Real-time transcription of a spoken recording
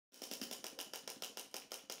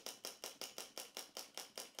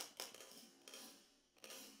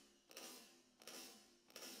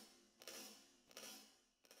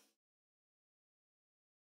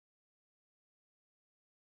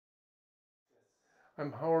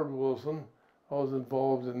I'm Howard Wilson. I was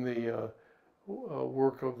involved in the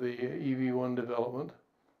work of the EV1 development,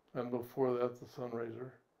 and before that, the Sunraycer.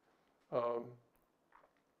 Um,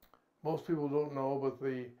 Most people don't know, but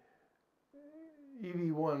the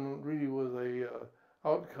EV1 really was a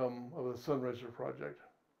outcome of the Sunraycer project.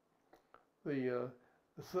 The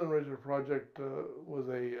Sunraycer project was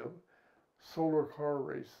a solar car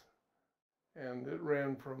race, and it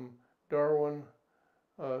ran from Darwin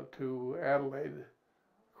to Adelaide,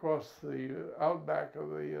 across the outback of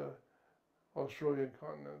the Australian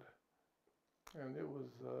continent. And it was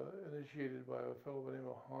initiated by a fellow by the name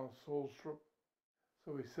of Hans Solstrup.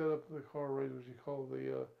 So we set up the car race, which he called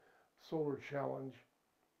the Solar Challenge.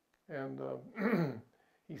 And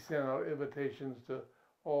he sent out invitations to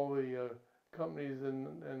all the companies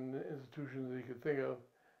and institutions that he could think of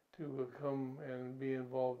to come and be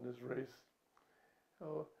involved in this race.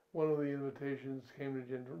 One of the invitations came to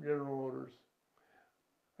General Motors.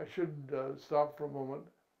 I should stop for a moment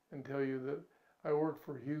and tell you that I worked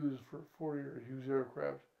for Hughes for 40 years, Hughes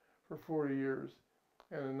Aircraft for 40 years.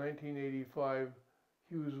 And in 1985,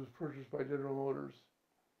 Hughes was purchased by General Motors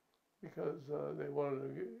because they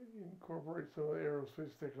wanted to incorporate some of the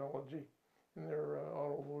aerospace technology in their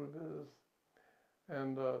automotive business.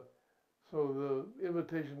 And so the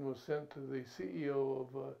invitation was sent to the CEO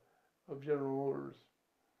of General Motors.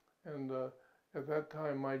 And at that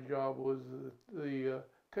time, my job was the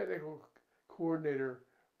technical coordinator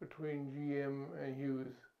between GM and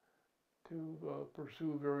Hughes to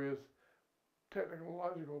pursue various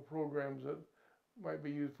technological programs that might be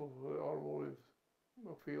useful for the automotive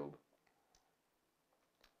field.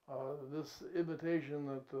 This invitation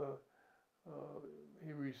that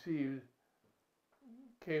he received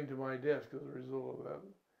came to my desk as a result of that.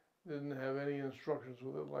 Didn't have any instructions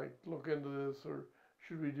with it, like look into this or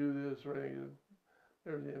should we do this or anything.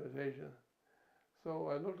 There's the invitation. So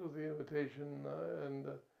I looked at the invitation and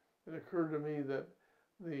it occurred to me that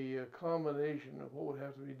the combination of what would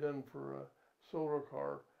have to be done for a solar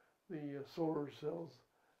car, the solar cells,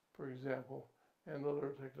 for example, and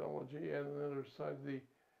other technology, and on the other side, the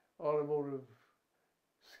automotive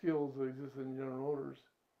skills that exist in General Motors,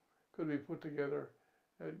 could be put together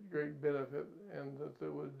at great benefit, and that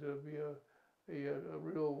there would be a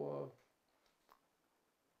real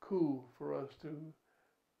coup for us to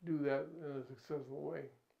do that in a successful way.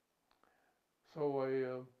 So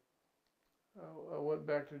I went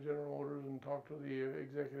back to General Motors and talked to the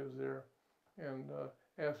executives there and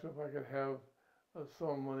asked them if I could have a sum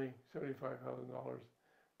of money, $75,000,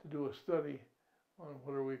 to do a study on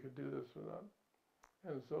whether we could do this or not.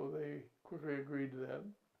 And so they quickly agreed to that.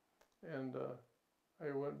 And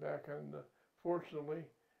I went back and fortunately,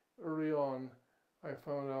 early on, I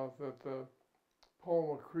found out that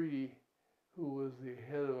Paul McCready, who was the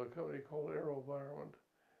head of a company called AeroVironment,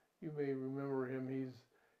 you may remember him.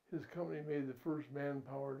 His company made the first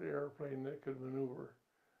man-powered airplane that could maneuver,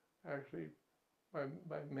 actually by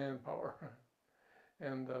manpower.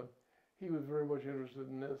 And he was very much interested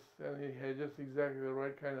in this, and he had just exactly the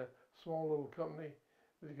right kind of small little company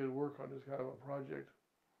that he could work on this kind of a project.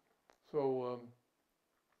 So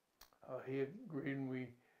he had agreed, and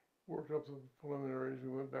we worked up the preliminaries.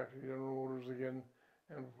 We went back to General Motors again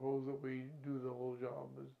and proposed that we do the whole job.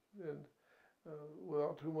 And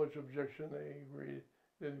without too much objection, they agreed. It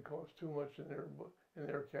didn't cost too much in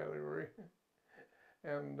their category.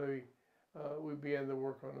 And we began to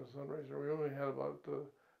work on the Sunraycer. We only had about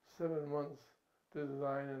 7 months to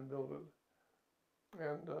design and build it.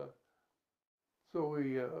 And so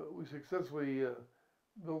we successfully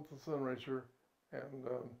built the Sunraycer, and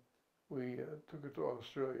we took it to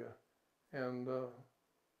Australia. And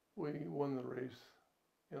we won the race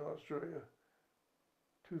in Australia,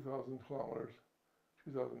 2,000 kilometers,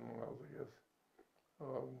 2,000 miles, I guess.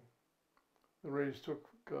 The race took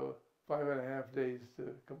 5.5 days to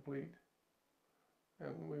complete,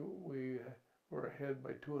 and we were ahead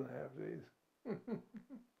by 2.5 days.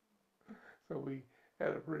 So we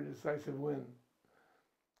had a pretty decisive win.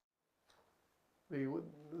 The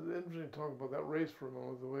interesting talk about that race for a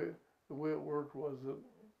moment, the way it worked was that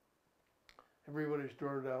everybody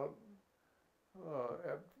started out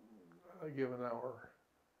at a given hour.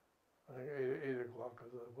 I think 8 o'clock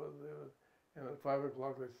was and at 5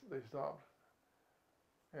 o'clock they stopped,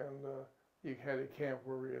 and you had a camp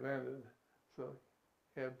where you landed. So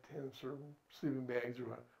you had tents or sleeping bags or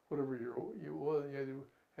whatever you was. You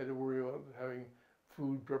had to worry about having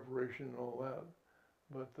food preparation and all that.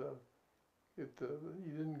 But you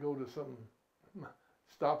didn't go to some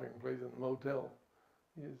stopping place in a motel.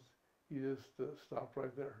 You just stopped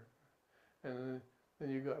right there, and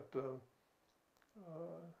then you got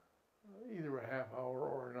either a half hour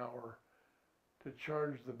or an hour to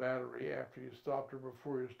charge the battery after you stopped or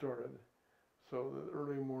before you started. So the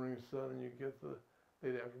early morning sun, you get the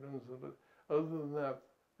late afternoon sun. But other than that,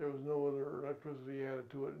 there was no other electricity added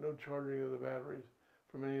to it, no charging of the batteries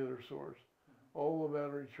from any other source. All the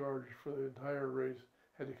battery charge for the entire race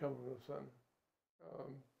had to come from the sun.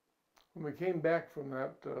 When we came back from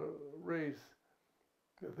that race,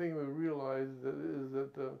 the thing we realized is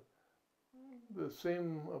that the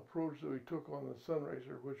same approach that we took on the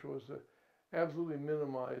Sunraycer, which was to absolutely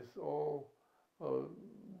minimize all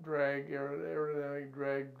drag, aerodynamic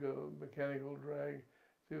drag, mechanical drag,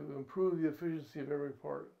 to improve the efficiency of every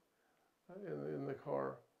part in the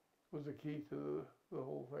car, was the key to the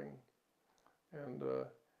whole thing. And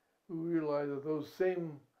we realized that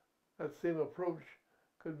that same approach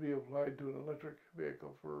could be applied to an electric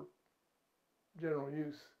vehicle for general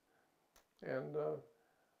use. And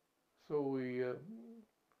so we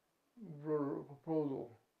wrote a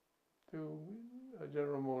proposal to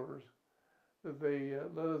General Motors that they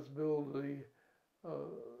let us build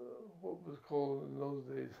what was called in those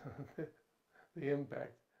days the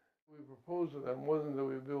Impact. We proposed to them wasn't that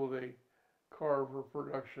we build a car for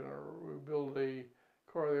production or we build a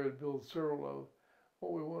car they would build several of.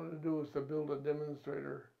 What we wanted to do was to build a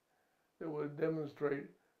demonstrator that would demonstrate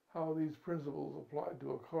how these principles applied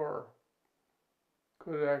to a car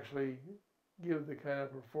could actually give the kind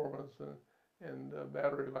of performance and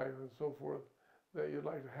battery life and so forth that you'd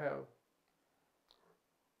like to have,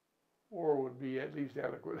 or would be at least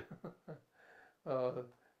adequate.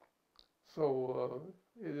 So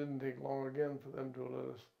it didn't take long again for them to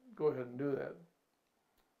let us go ahead and do that.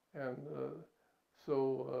 And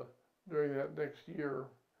so during that next year,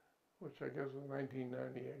 which I guess was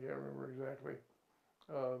 1990, I can't remember exactly,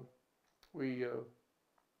 we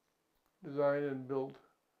designed and built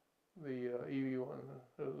the EV1,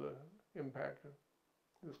 the Impact,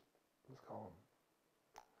 this column.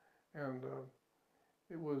 And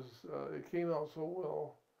it came out so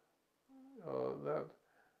well that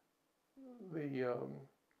the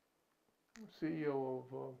CEO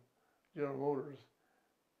of General Motors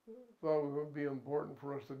thought it would be important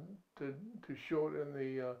for us to show it in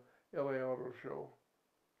the LA Auto Show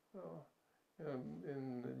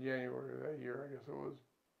in January of that year, I guess it was.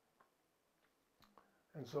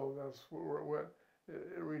 And so that's where it went.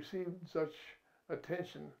 It received such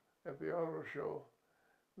attention at the auto show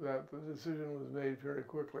that the decision was made very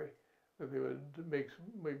quickly that they would make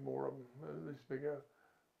more of them, at least make a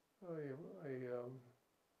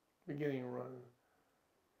beginning run.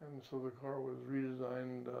 And so the car was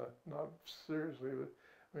redesigned, not seriously, but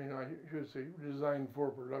I mean, I should say designed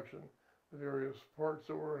for production. The various parts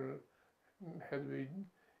that were in it had to be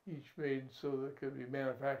each made so that it could be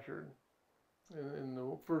manufactured. And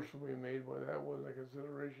the first one we made, well, that wasn't a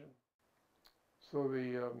consideration. So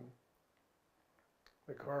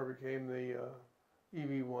the car became the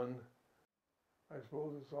EV1. I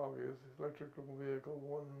suppose it's obvious, electrical vehicle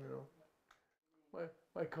one, you know.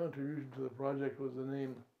 My contribution to the project was the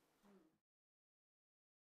name